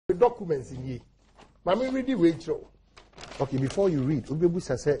the documents in here. Mami read the Rachel. Okay, before you read,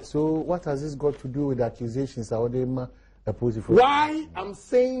 Ubebusa said, so what has this got to do with the accusations that opposing for? Why I'm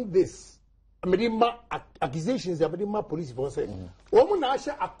saying this? Accusations that the police for say, "Omo na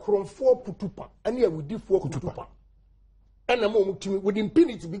asha akronfo putupa, ene awudifo putupa." And with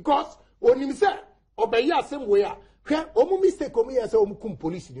impunity because onim say obeya asem we a hwe omo mistake omo ya say omo kum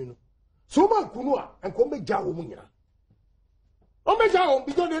police ni no. So man kunu a enko be ja omo nyina. Omo ja omo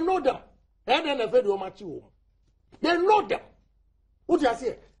because they know them. And then they do match you. They know them. What you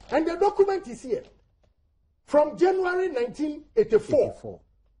say? And the document is here. From January 1984.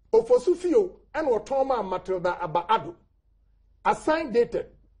 Ofosufio and Otoma Matilda Abaado. Assigned dated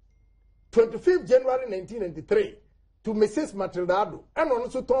 25th January 1993 to Mrs. Matilda Ado. And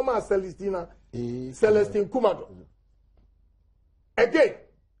also Thomas Celestine Kumado. Again,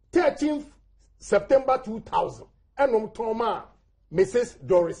 13th September 2000. And Thomas Mrs.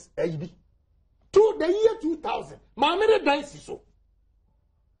 Doris Aibi. To the year 2000. Mamere Dancy so.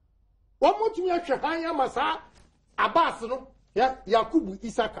 One more to me, Shahaya Masa Abbas, no? Yakubu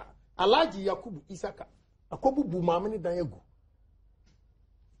Isaka. Alaji Yakubu Isaka. Akobu Bumamene Dayego.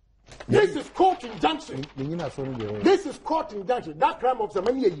 This is court injunction. This is court injunction. That crime of the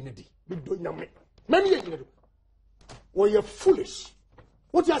many unity. Many unity. Well, you're foolish.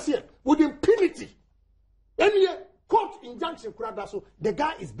 What you say? With impunity. Any court injunction, so the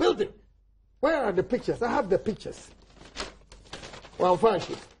guy is building. Where are the pictures? I have the pictures. Well, I'm fine.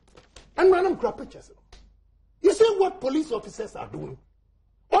 And random crap pictures. You see what police officers are doing?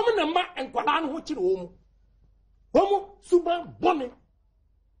 Omo namba and kwalan ho chiri omo. Omo suba bombing.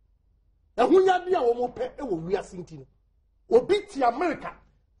 Ehunya bia omo pe e wo wiase ntino. Obi ti America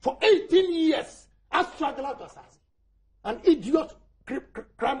for 18 years as struggle out assassin. An idiot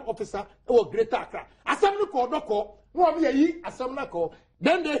crime officer e wo Greater Accra. Assembly call doko, no am yi assembly call.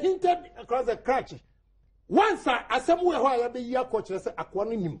 Then they hinted across the crutch. Once assembly ho ya be yi akoche say akwa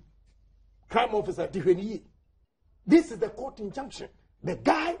no nim. Crime officer dihweni. This is the court injunction. The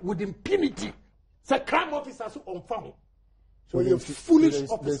guy with impunity. It's a crime officer so unfound. So you're foolish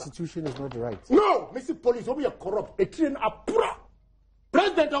officer. The institution is not right. No, Mr. Police, will be a corrupt. A train a pura.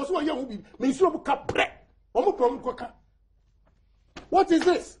 President also a young be Minister of Capre. What is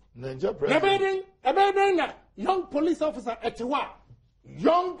this? A young police officer at Tiwa.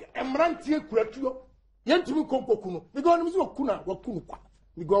 Young Emrantie Kuratio. Yentumi Kompokuno. We go on Kuna, Wakunukwa.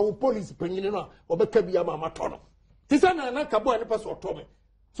 We go police penina or Bekabia Matono. Tisana na kabo any pass or Tommy.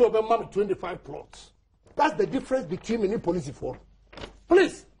 So be 25 plots. That's the difference between any police force.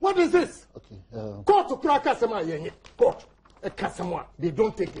 Please, what is this? Okay. Court to crack Kasama yenye. Court. A Kasama. They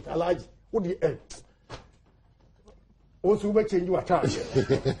don't take it. Alaji. What the end? Also we change your time.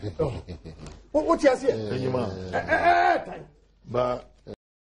 What you say? But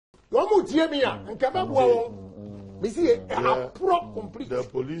complete. The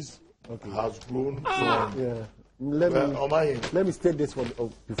police has grown. Let me state this one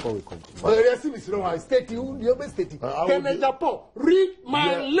before we continue. State you state. Can Agyapong read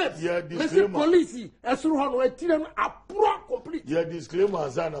my lips? Mr. Police, as you have a complete. Yeah, disclaimer,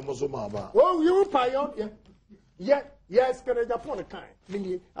 Zana Mosomaba. Oh, you pay. Yeah, yes, can Agyapong the kind.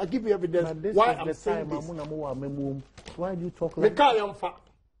 I give you evidence why I'm saying this. Why do you talk like that?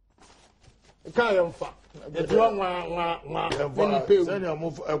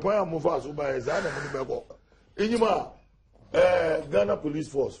 Ghana Police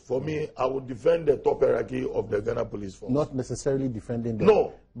Force. For me, I would defend the top hierarchy of the Ghana Police Force. Not necessarily defending them.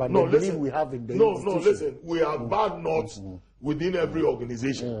 No, but no, the belief we have in the listen. We have bad knots within every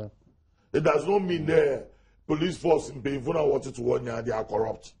organization. Yeah. It does not mean the police force in Payfuna wanted to warn you, they are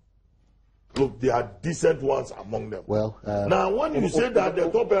corrupt. Look, there are decent ones among them. Well, now when you say that the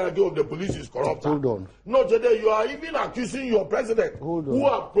top hierarchy of the police is corrupt, hold on. No, today you are even accusing your president, who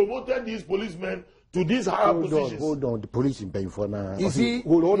have promoted these policemen to these higher positions. Hold on, the police in Payfuna. You see,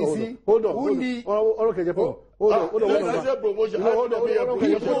 hold on.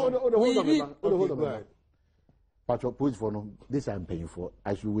 But police for no, this I'm paying for.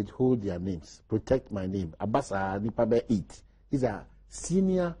 I should withhold their names, protect my name. Abasa Nipabe 8. These are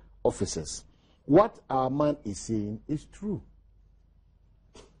senior officers. What our man is saying is true.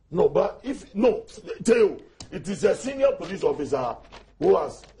 No, but tell you, it is a senior police officer who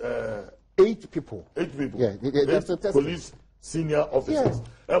has 8 people. 8 people. Yeah, that's the police senior officers.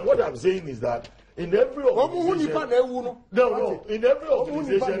 Yeah. And what I'm saying is that in every organization, in every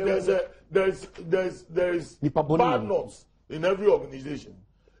organization there's bad knots in every organization.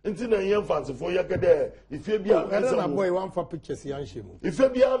 It does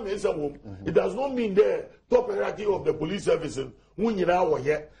not mean the top hierarchy of the police service Wunyina wa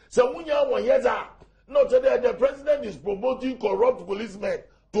ye. So wunya wa ye za. Not today the president is promoting corrupt policemen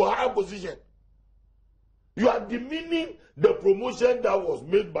to higher position. You are demeaning the promotion that was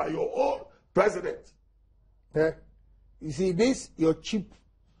made by your own president. You see this, your cheap.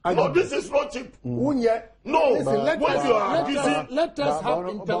 No, this is not cheap. No, listen, let us have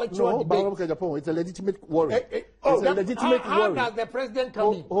intellectual debate. It's a legitimate worry. It's a legitimate how worry. Does the president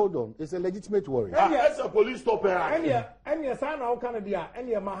come in? Hold on. It's a legitimate worry. As a police stopper. And your son, how can it be? And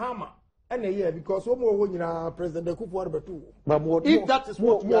your Mahama. And a year because one more when you President Kufuor Batu. But if that is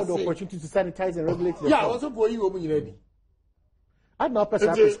what you are saying, opportunity to sanitize and regulate. Yeah, also for you when you're ready. I don't know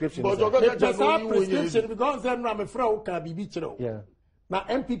prescription. But prescription because then I'm a frau can be beach. Yeah. Now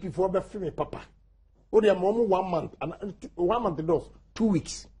MPP for the free papa. Odi a mom 1 month and 1 month those 2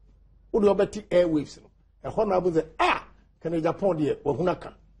 weeks. Odi obeti airwaves no. E honorable say can Agyapong there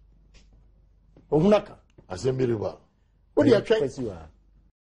ohunaka. Ohunaka. Asembiriba. Odi a try.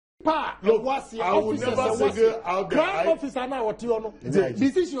 Look, I will never say out there. Crime officer now what you know.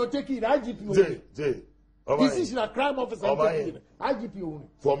 Decision you take in IGP. Decision a crime officer IGP.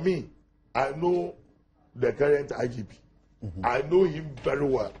 For me, I know the current IGP. I know him very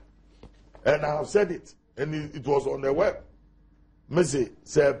well. And I have said it. And it was on the web. Me say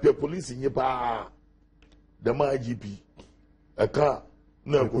police in Yepa, the IGP, a car,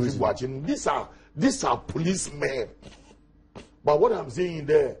 no police watching. These are policemen. But what I'm saying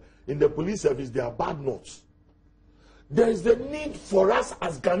there, in the police service, they are bad notes. There is the need for us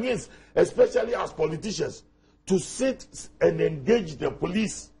as Ghanaians, especially as politicians, to sit and engage the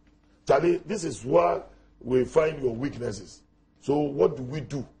police. Charlie, this is where we find your weaknesses. So what do we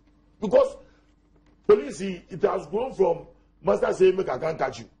do? Because police, it has grown from master saying, "Make I can't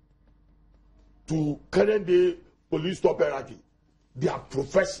catch you," to current day police top hierarchy. They are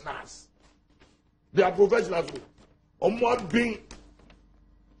professionals. They are professionals. Being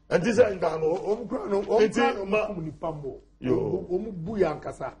and this is in Ghana.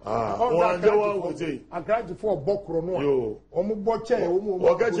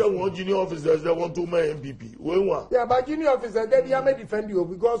 Junior officers they want to make MPP. Yeah, but junior officers they may defend you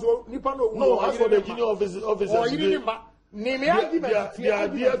because no, as for the junior officers, they are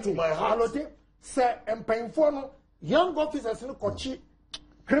dear to my heart. Sir, and painful young officers in the Kochi.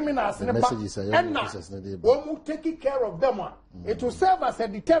 Criminals in the back, taking care of them. It will serve as a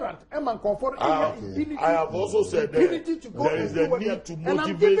deterrent. I have also said there is a need to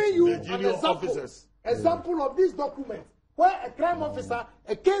motivate the junior officers. Example of this document where a crime officer,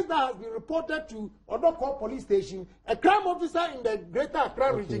 a case that has been reported to Odoko police station, a crime officer in the greater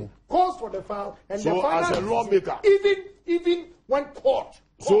Accra region calls for the file, and so the as a lawmaker, even when caught.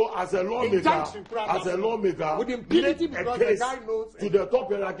 So as a lawmaker, with impunity because the guy knows to the top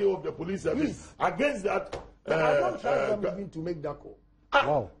hierarchy of the police service against that. I don't trust them even to make that call.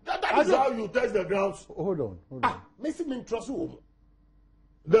 Wow. That is how you test the grounds. Hold on. Messi me trust you.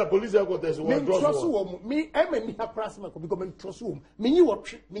 The police headquarters will trust you. Me, I'm a harassment because me trust you. Me you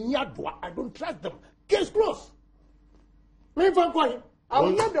watch. Me yadwa. I don't trust them. Case closed. Me I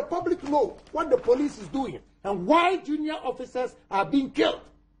will let the public know what the police is doing and why junior officers are being killed.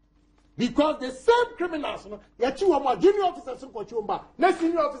 Because the same criminals, junior officers next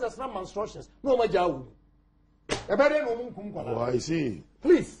senior officers not instructions. No matter. Oh, I see.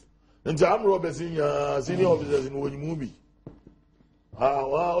 Please. And Jam Roberts senior officers in one movie.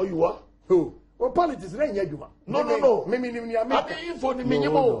 How you are? Who? Well, politics, no.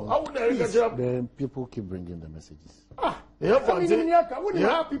 Then people keep bringing the messages.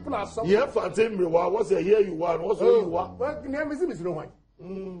 People are suffering. What's a year you are? What's where you are? Well,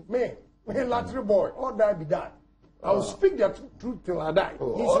 me, lateral boy, all that be done. I will speak the truth till I die.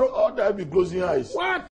 All that be closing eyes. What?